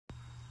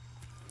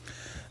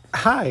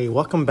Hi,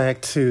 welcome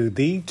back to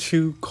The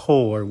True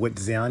Core with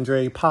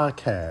Zeandre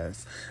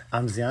podcast.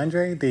 I'm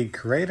Zeandre, the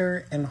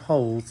creator and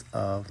host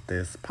of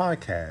this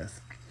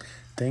podcast.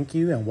 Thank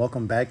you and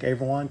welcome back,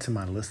 everyone, to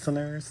my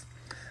listeners.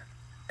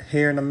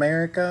 Here in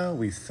America,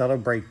 we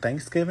celebrate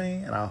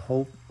Thanksgiving, and I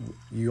hope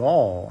you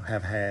all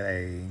have had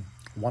a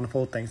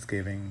wonderful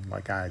Thanksgiving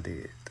like I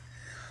did.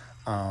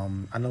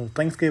 I know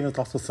Thanksgiving is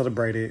also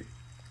celebrated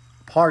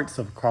parts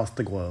of across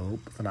the globe,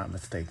 if I'm not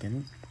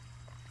mistaken.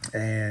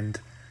 And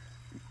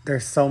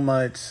there's so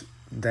much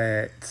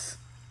that,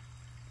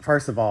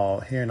 first of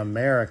all, here in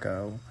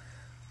America,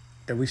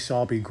 that we should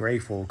all be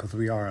grateful because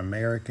we are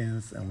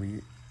Americans and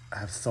we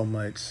have so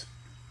much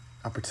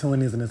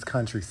opportunities in this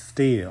country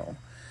still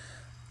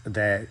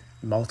that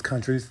most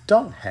countries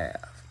don't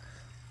have,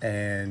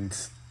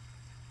 and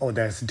or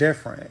that's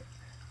different.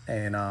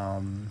 And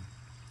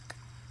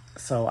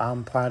so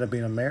I'm proud to be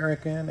an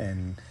American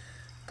and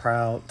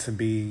proud to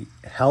be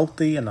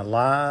healthy and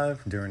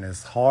alive during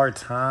this hard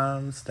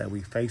times that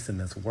we face in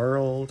this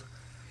world,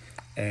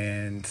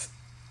 and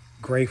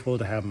grateful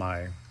to have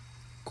my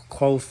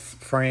close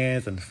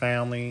friends and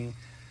family,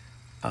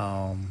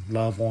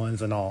 loved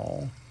ones and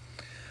all.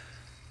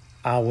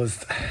 I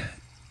was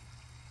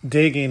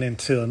digging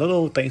into a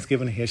little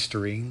Thanksgiving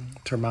history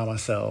to remind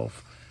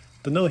myself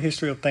the little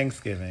history of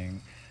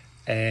Thanksgiving.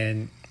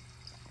 And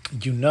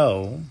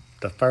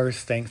the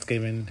first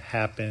Thanksgiving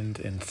happened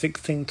in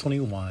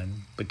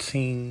 1621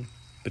 between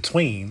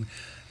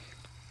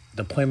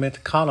the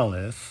Plymouth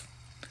colonists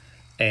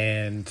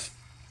and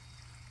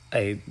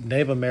a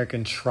Native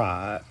American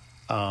tribe.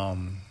 I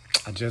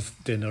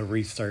just did no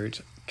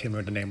research, can't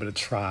remember the name of the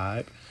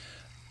tribe,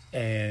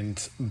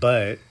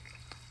 but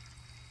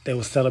they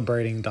were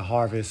celebrating the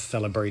harvest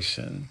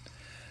celebration,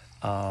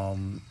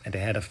 and they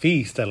had a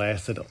feast that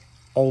lasted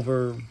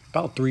over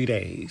about 3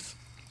 days.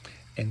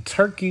 And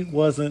turkey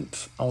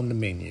wasn't on the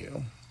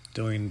menu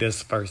during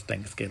this first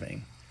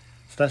Thanksgiving.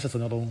 So that's just a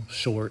little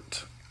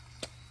short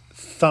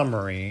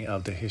summary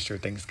of the history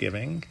of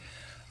Thanksgiving.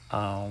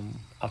 I'll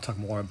talk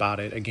more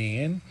about it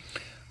again.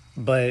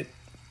 But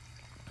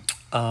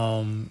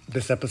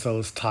this episode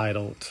is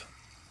titled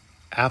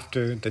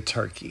After the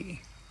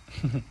Turkey.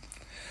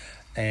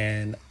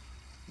 And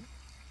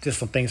just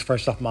some things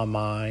fresh off my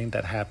mind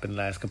that happened the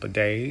last couple of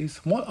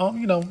days.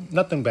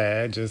 Nothing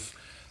bad, just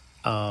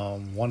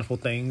wonderful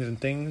things and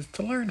things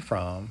to learn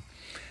from.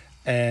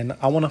 And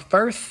I want to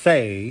first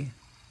say,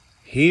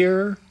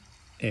 here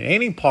in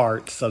any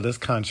parts of this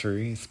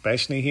country,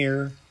 especially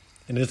here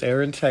in this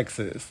area in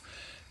Texas,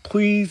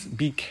 please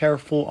be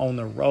careful on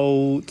the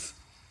roads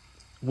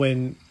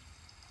when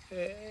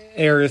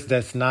areas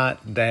that's not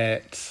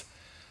that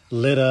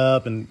lit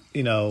up, and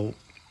the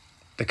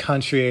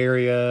country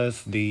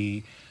areas,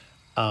 the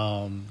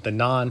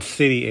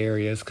non-city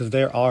areas, because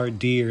there are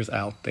deers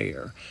out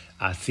there.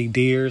 I see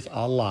deers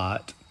a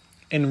lot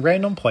in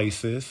random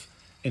places,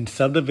 in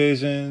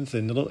subdivisions,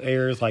 in little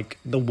areas like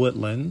the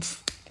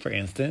woodlands, for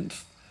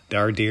instance. There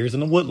are deers in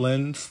the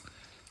woodlands.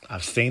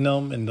 I've seen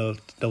them in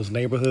those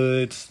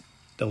neighborhoods,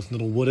 those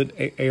little wooded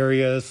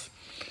areas.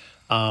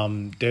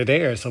 They're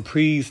there, so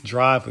please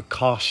drive with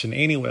caution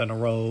anywhere on the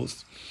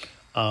roads.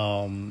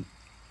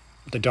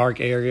 The dark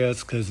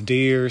areas, because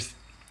deers,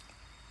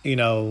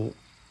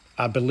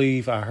 I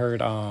believe I heard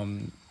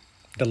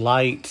the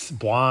lights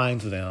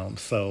blinds them,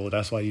 so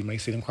that's why you may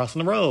see them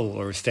crossing the road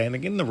or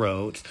standing in the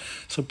roads.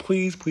 So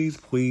please, please,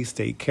 please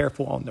stay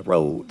careful on the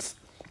roads.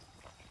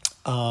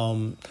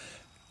 Because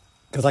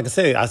like I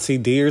said, I see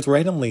deers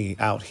randomly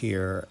out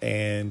here,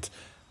 and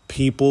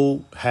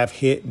people have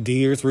hit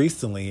deers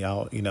recently.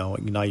 I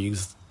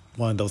use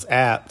one of those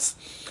apps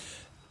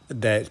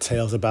that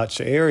tells about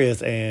your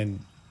areas, and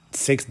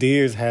 6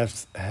 deers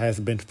has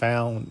been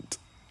found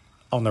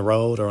on the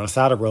road or on the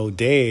side of the road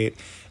dead.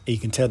 And you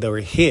can tell they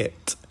were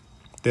hit.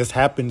 This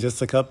happened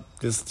this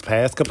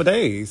past couple of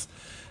days.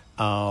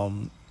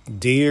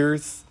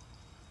 Deers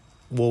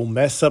will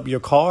mess up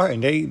your car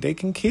and they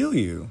can kill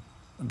you.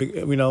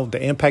 The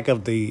impact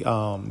of the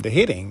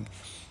hitting.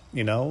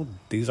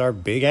 These are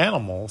big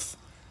animals,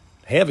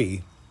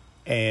 heavy,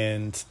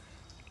 and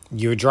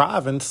you're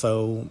driving.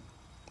 So,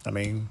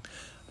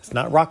 it's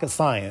not rocket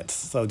science.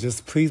 So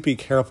just please be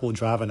careful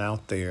driving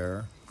out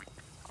there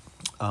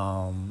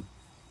on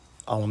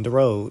the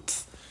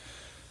roads.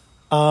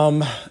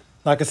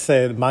 Like I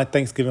said, my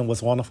Thanksgiving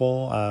was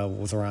wonderful. I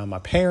was around my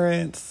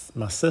parents,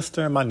 my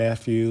sister, and my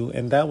nephew,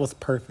 and that was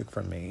perfect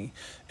for me.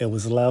 It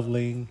was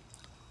lovely,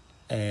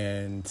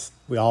 and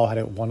we all had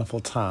a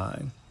wonderful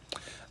time.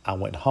 I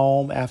went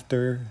home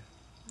after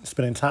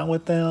spending time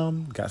with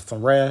them, got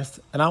some rest,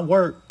 and I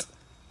worked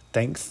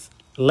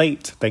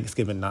late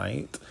Thanksgiving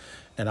night.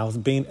 And I was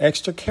being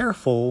extra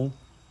careful,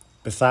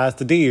 besides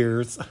the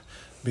deers,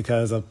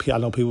 because I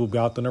know people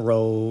go out on the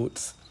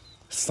roads,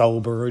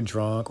 sober or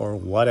drunk or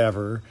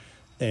whatever,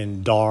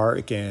 in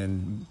dark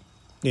and,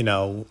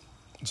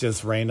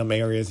 just random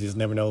areas. You just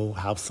never know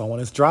how someone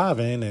is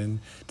driving,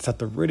 and just have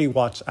to really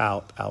watch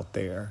out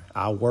there.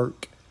 I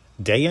work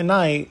day and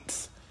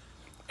night,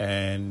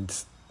 and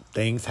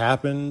things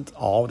happen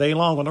all day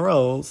long on the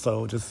road.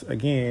 So just,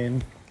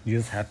 again, you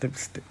just have to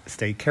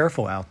stay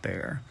careful out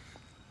there.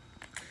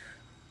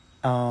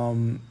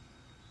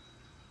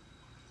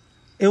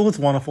 It was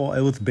wonderful.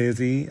 It was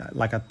busy,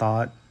 like I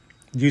thought.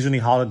 Usually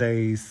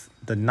holidays,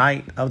 the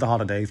night of the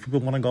holidays, people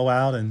want to go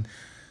out and,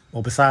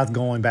 well, besides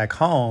going back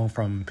home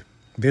from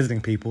visiting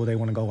people, they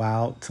want to go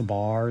out to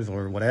bars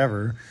or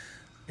whatever,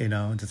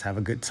 just have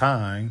a good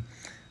time.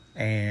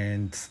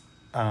 And,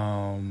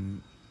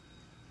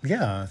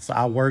 yeah, so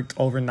I worked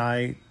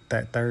overnight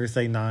that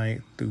Thursday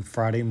night through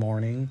Friday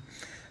morning,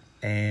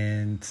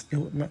 and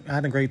I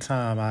had a great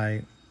time.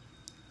 I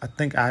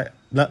think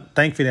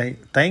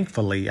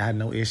thankfully, I had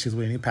no issues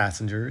with any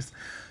passengers.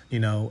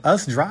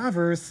 Us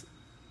drivers,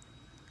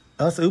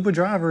 us Uber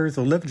drivers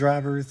or Lyft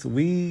drivers,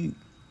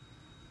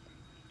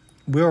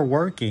 we're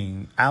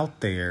working out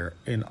there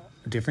in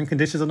different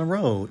conditions on the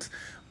roads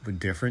with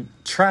different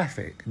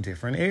traffic,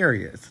 different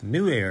areas,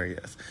 new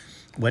areas,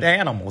 with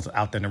animals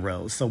out there in the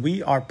road. So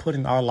we are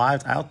putting our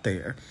lives out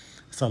there.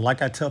 So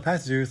like I tell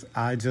passengers,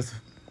 I just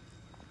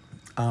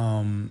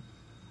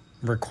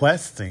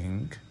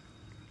requesting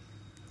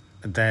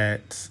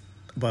that,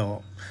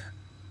 well,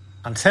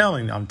 I'm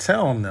telling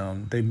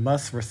them they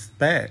must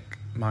respect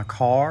my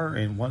car,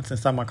 and once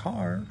inside my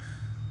car,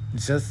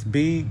 just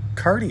be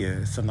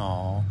courteous and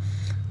all,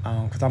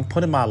 because I'm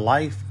putting my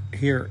life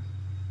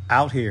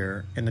out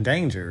here in the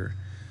danger,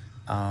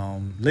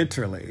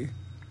 literally.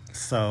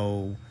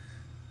 So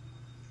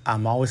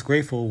I'm always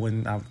grateful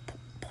when I have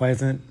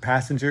pleasant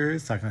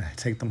passengers. I can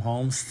take them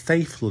home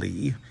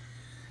safely,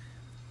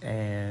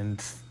 and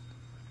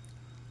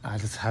I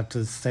just have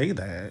to say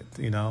that,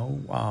 because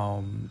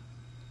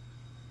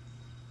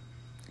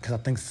I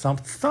think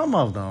some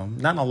of them,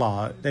 not a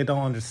lot, they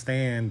don't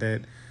understand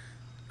that.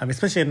 I mean,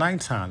 especially at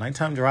nighttime.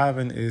 Nighttime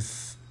driving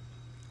is,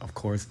 of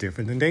course,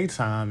 different than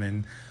daytime,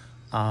 and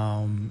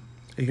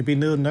it can be a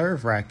little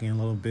nerve-wracking a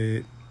little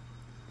bit,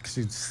 because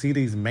you see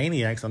these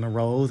maniacs on the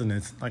roads, and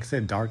it's, like I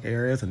said, dark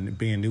areas, and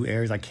being new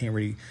areas, I can't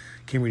really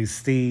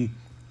see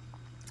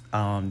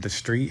the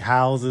street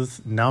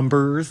houses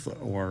numbers,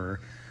 or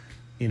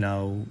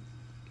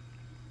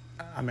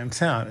I'm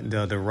telling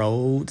you, the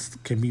roads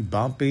can be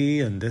bumpy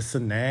and this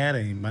and that,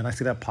 and you might not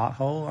see that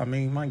pothole. I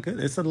mean, my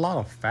goodness, it's a lot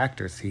of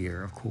factors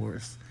here, of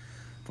course,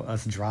 for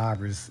us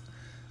drivers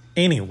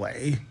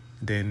anyway,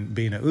 than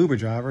being an Uber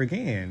driver.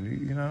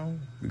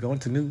 Again, we go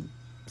into new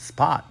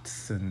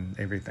spots and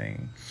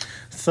everything.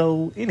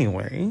 So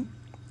anyway,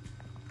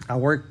 I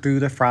worked through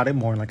the Friday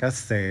morning, like I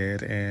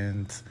said,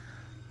 and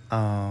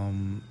I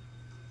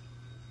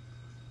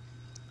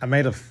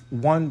made a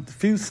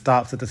few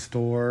stops at the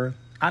store.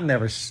 I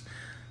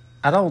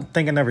don't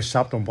think I never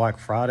shopped on Black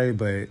Friday,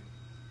 but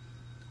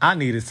I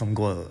needed some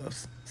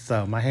gloves.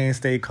 So my hands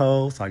stayed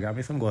cold, so I got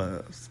me some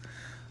gloves.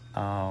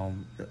 Got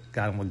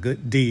them a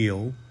good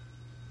deal,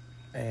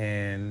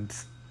 and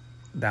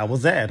that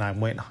was that. I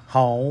went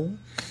home,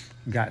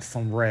 got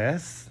some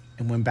rest,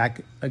 and went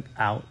back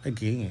out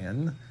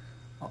again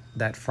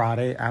that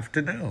Friday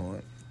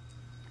afternoon.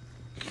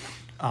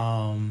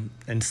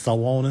 And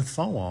so on and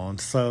so on.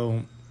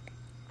 So,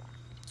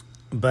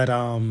 but,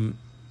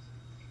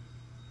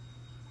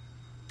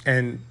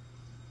 and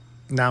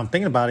now I'm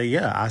thinking about it,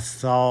 yeah, I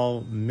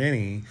saw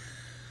many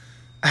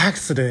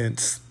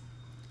accidents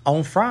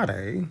on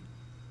Friday.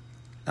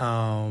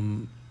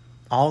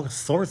 All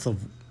sorts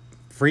of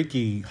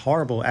freaky,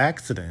 horrible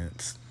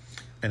accidents.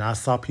 And I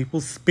saw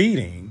people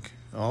speeding.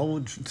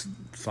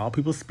 Saw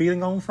people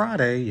speeding on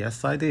Friday.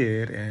 Yes, I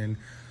did. And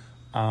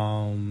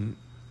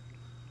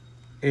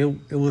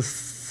it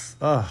was,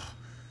 I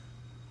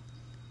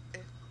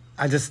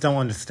just don't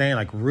understand,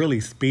 like,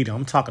 really speeding.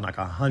 I'm talking like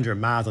 100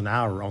 miles an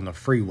hour on the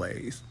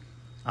freeways.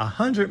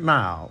 100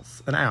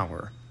 miles an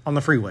hour on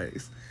the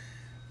freeways.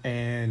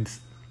 And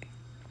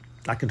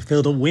I can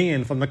feel the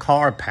wind from the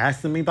car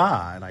passing me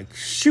by, like,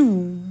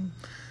 shoo.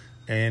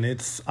 And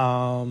it's,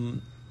 I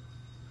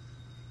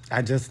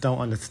just don't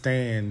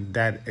understand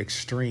that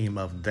extreme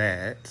of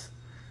that,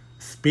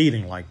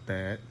 speeding like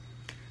that.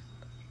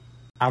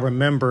 I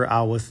remember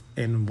I was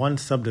in one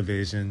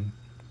subdivision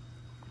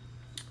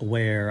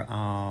where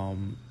I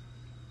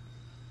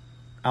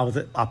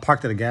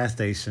parked at a gas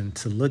station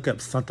to look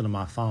up something on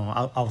my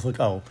phone. I was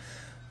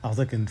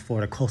looking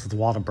for the closest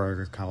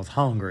Whataburger because I was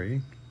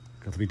hungry,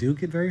 because we do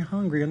get very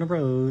hungry on the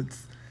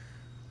roads.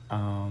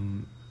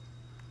 And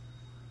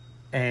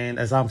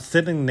as I'm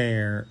sitting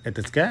there at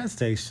this gas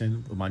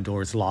station, with my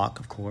doors locked,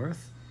 of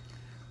course,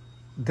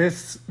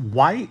 this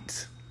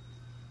white,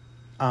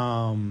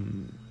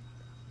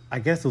 I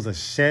guess it was a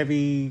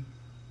Chevy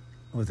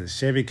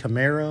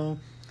Camaro?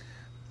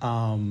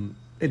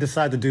 It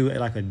decided to do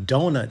like a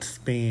donut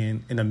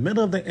spin in the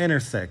middle of the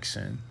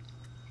intersection.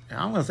 And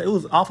I'm gonna say it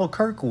was off of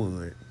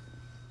Kirkwood,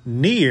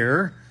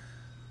 near,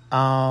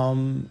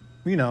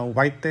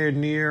 right there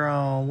near,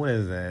 what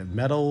is that?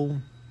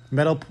 Metal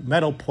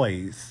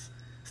Place,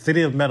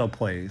 City of Metal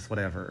Place,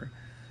 whatever.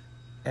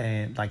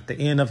 And like the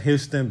end of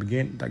Houston,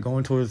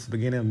 going towards the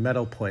beginning of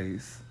Metal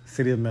Place,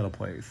 City of Metal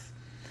Place.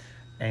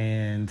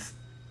 And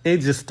it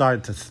just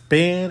started to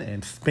spin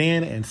and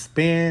spin and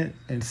spin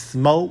and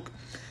smoke,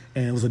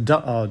 and it was a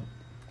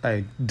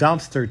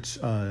dumpster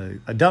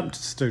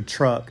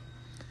truck,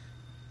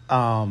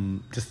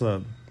 just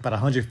about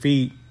 100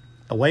 feet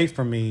away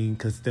from me,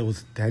 because they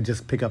had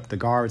just picked up the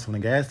guards from the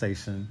gas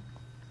station,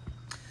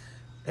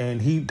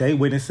 and they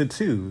witnessed it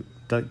too.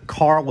 The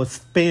car was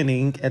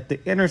spinning at the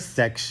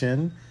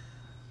intersection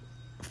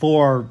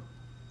for,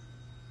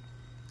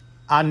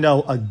 I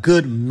know, a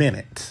good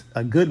minute.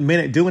 A good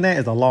minute doing that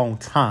is a long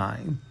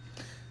time.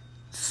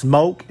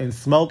 Smoke and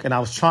smoke, and I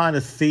was trying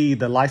to see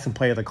the license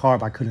plate of the car,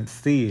 but I couldn't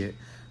see it,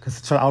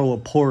 because I would have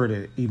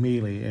reported it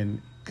immediately.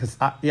 And because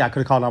I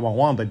could have called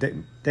 911, but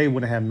they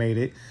wouldn't have made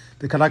it,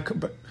 because I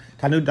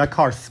knew that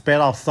car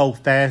sped off so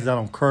fast down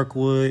on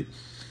Kirkwood.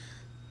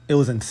 It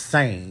was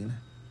insane.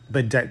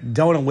 But that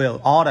donut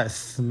wheel, all that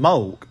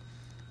smoke,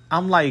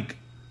 I'm like,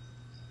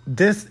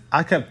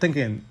 I kept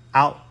thinking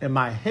out in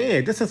my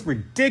head, this is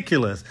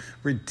ridiculous.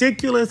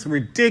 Ridiculous,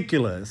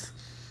 ridiculous.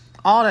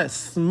 All that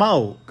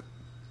smoke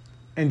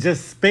and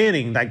just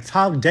spinning, like,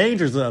 how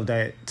dangerous of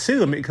that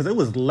too. I mean, because it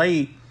was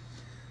late.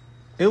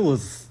 It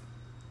was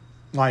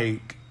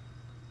like,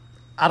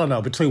 I don't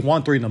know, between 1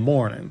 and 3 in the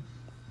morning.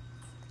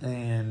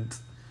 And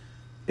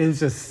it was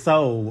just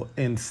so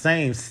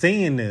insane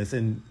seeing this,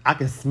 and I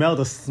could smell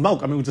the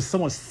smoke. I mean, it was just so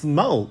much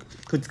smoke,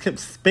 because it kept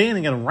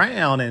spinning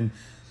around, and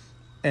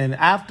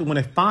after, when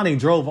it finally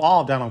drove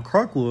off down on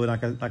Kirkwood,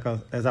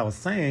 as I was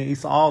saying, you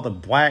saw all the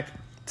black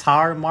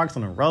tire marks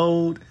on the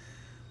road.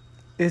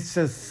 It's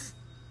just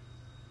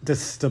the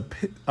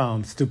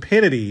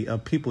stupidity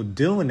of people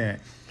doing that.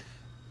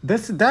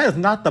 That is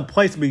not the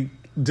place to be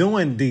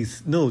doing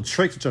these little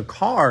tricks with your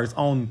cars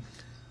on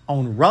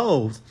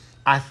roads.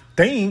 I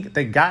think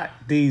they got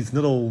these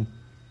little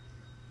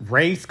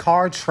race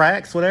car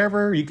tracks,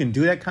 whatever. You can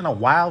do that kind of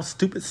wild,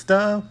 stupid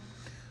stuff.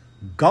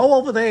 Go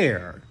over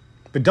there.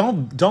 But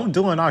don't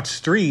do it in our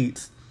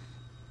streets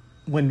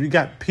when you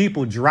got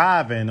people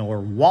driving or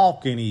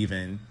walking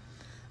even.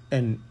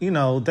 And,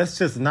 that's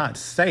just not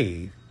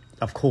safe,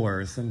 of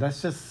course. And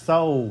that's just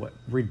so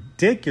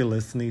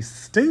ridiculously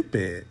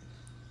stupid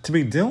to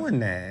be doing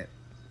that.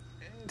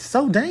 It's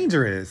so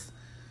dangerous.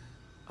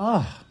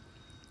 Oh.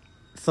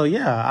 So,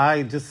 yeah,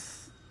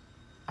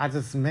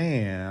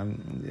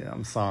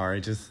 I'm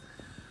sorry.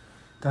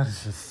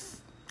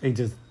 That's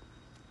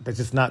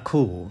just not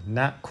cool.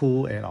 Not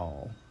cool at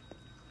all.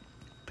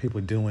 People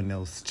doing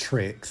those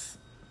tricks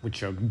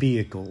with your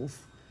vehicles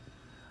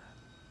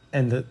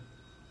and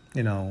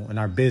in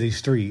our busy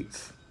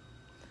streets.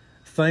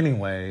 So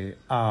anyway,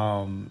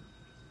 going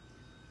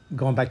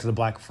back to the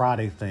Black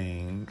Friday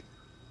thing,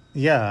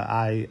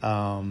 yeah,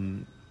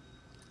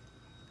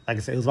 like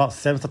I said, it was about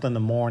 7 something in the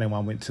morning when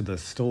I went to the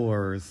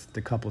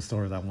couple of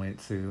stores I went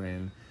to,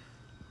 and it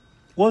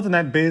wasn't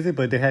that busy,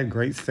 but they had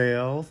great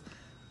sales.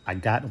 I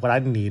got what I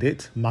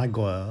needed, my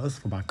gloves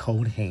for my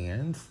cold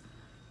hands.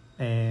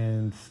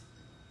 And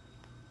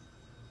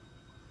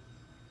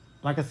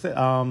like I said,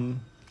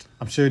 I'm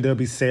sure there'll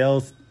be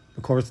sales,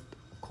 of course,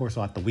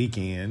 at the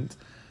weekend,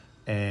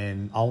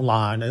 and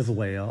online as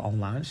well,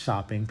 online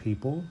shopping,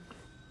 people.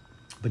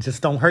 But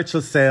just don't hurt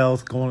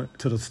yourselves going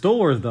to the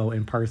stores, though,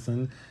 in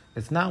person.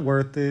 It's not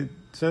worth it.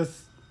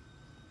 Just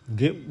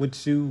get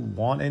what you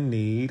want and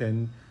need,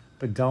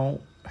 but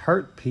don't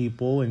hurt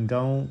people and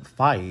don't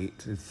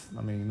fight.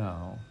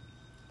 No.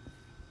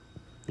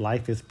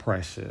 Life is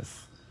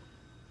precious.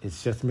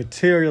 It's just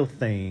material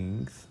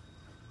things,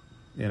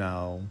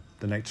 the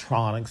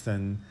electronics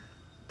and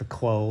the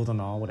clothes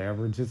and all,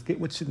 whatever. Just get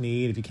what you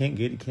need. If you can't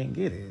get it, you can't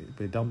get it.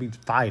 But don't be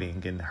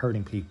fighting and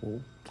hurting people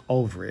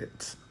over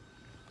it.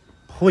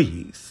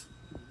 Please.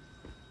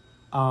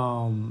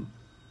 So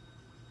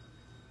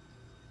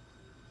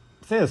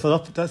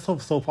that's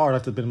so far.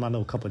 That's been my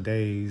little couple of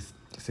days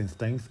since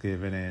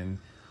Thanksgiving,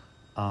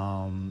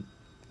 and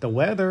the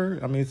weather.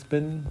 It's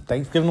been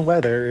Thanksgiving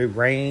weather. It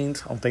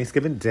rained on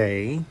Thanksgiving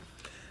Day,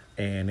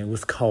 and it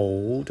was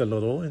cold a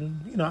little.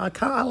 And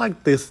I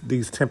like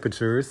these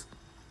temperatures.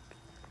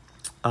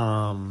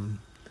 Our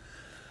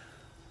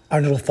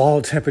little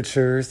fall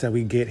temperatures that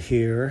we get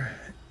here,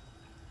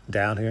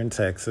 down here in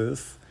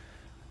Texas,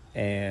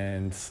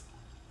 and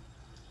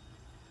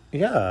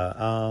yeah.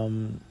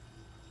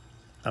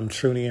 I'm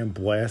truly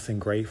blessed and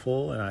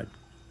grateful. And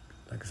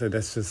like I said,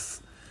 that's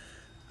just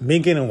me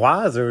getting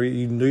wiser.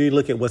 You really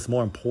look at what's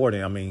more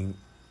important.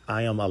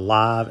 I am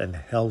alive and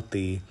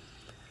healthy.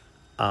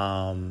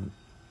 Because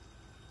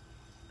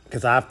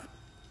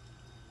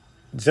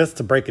just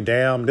to break it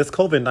down, this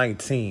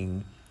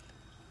COVID-19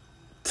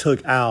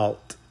 took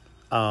out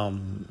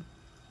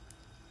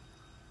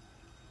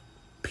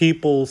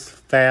people's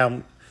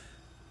family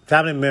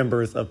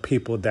members of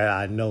people that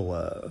I know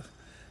of.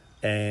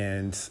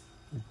 And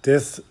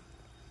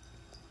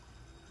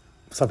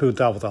some people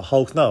thought it was a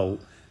hoax. No,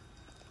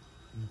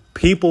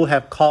 people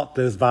have caught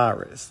this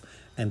virus,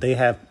 and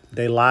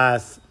their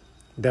lives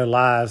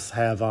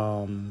have,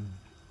 a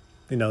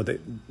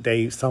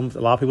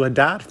lot of people have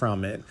died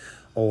from it,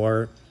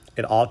 or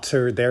it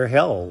altered their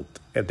health,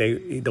 if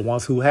the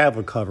ones who have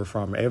recovered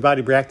from it.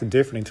 Everybody reacted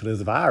differently to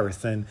this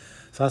virus. And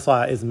so that's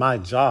why it's my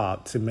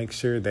job to make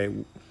sure that,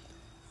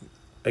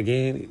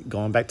 again,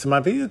 going back to my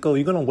vehicle,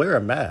 you're going to wear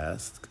a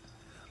mask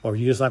or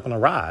you're just not going to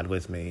ride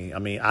with me. I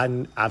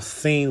mean, I've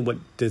seen what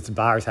this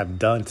virus have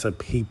done to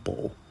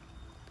people.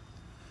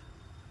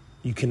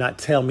 You cannot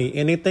tell me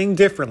anything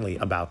differently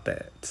about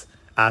that.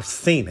 I've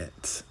seen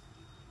it.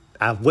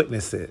 I've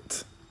witnessed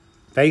it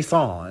face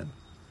on.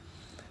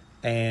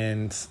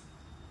 And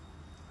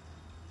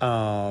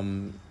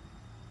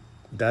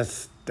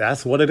that's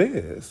what it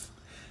is.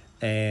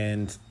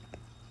 And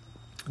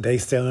they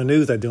say on the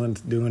news that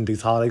during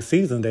these holiday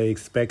season, they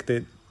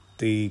expected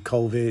the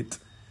COVID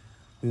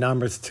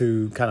numbers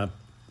to kind of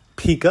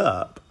peak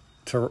up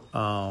to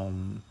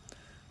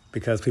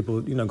because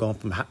people, going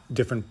from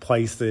different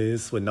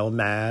places with no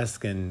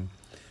mask. And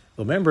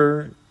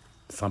remember,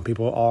 some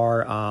people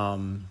are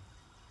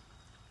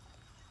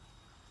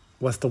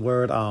what's the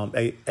word?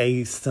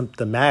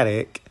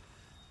 Asymptomatic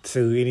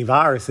to any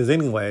viruses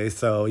anyway,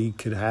 so you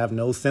could have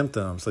no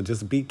symptoms. So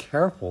just be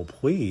careful,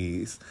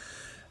 please.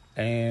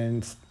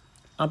 And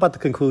I'm about to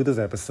conclude this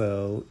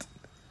episode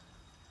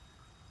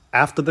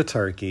after the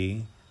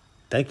turkey.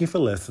 Thank you for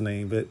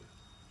listening. But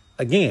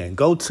again,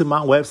 go to my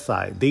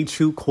website,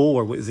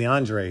 TheTrueCore with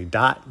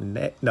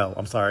Zeandre.net. No,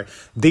 I'm sorry.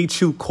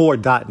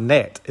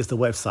 TheTrueCore.net is the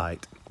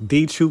website.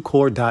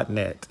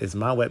 TheTrueCore.net is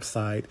my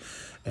website.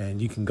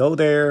 And you can go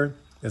there.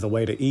 There's a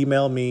way to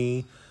email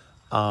me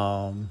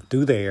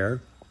through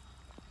there.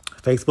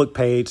 Facebook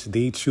page,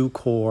 The True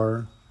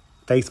Core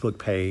Facebook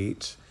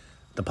page.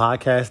 The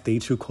podcast, The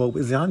True Core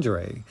with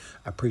Zeandre.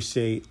 I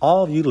appreciate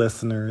all of you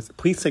listeners.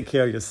 Please take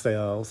care of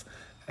yourselves.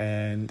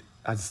 And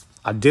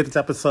I did this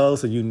episode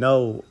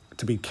so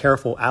to be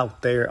careful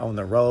out there on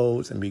the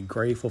roads and be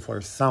grateful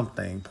for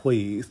something,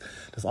 please.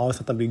 There's always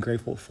something to be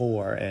grateful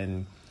for.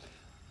 And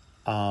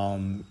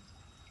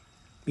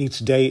each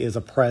day is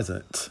a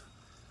present.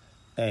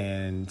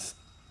 And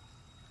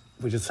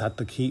we just have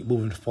to keep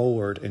moving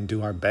forward and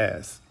do our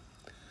best.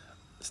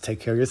 Just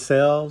take care of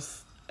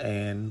yourselves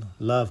and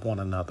love one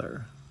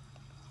another.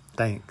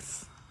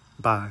 Thanks.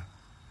 Bye.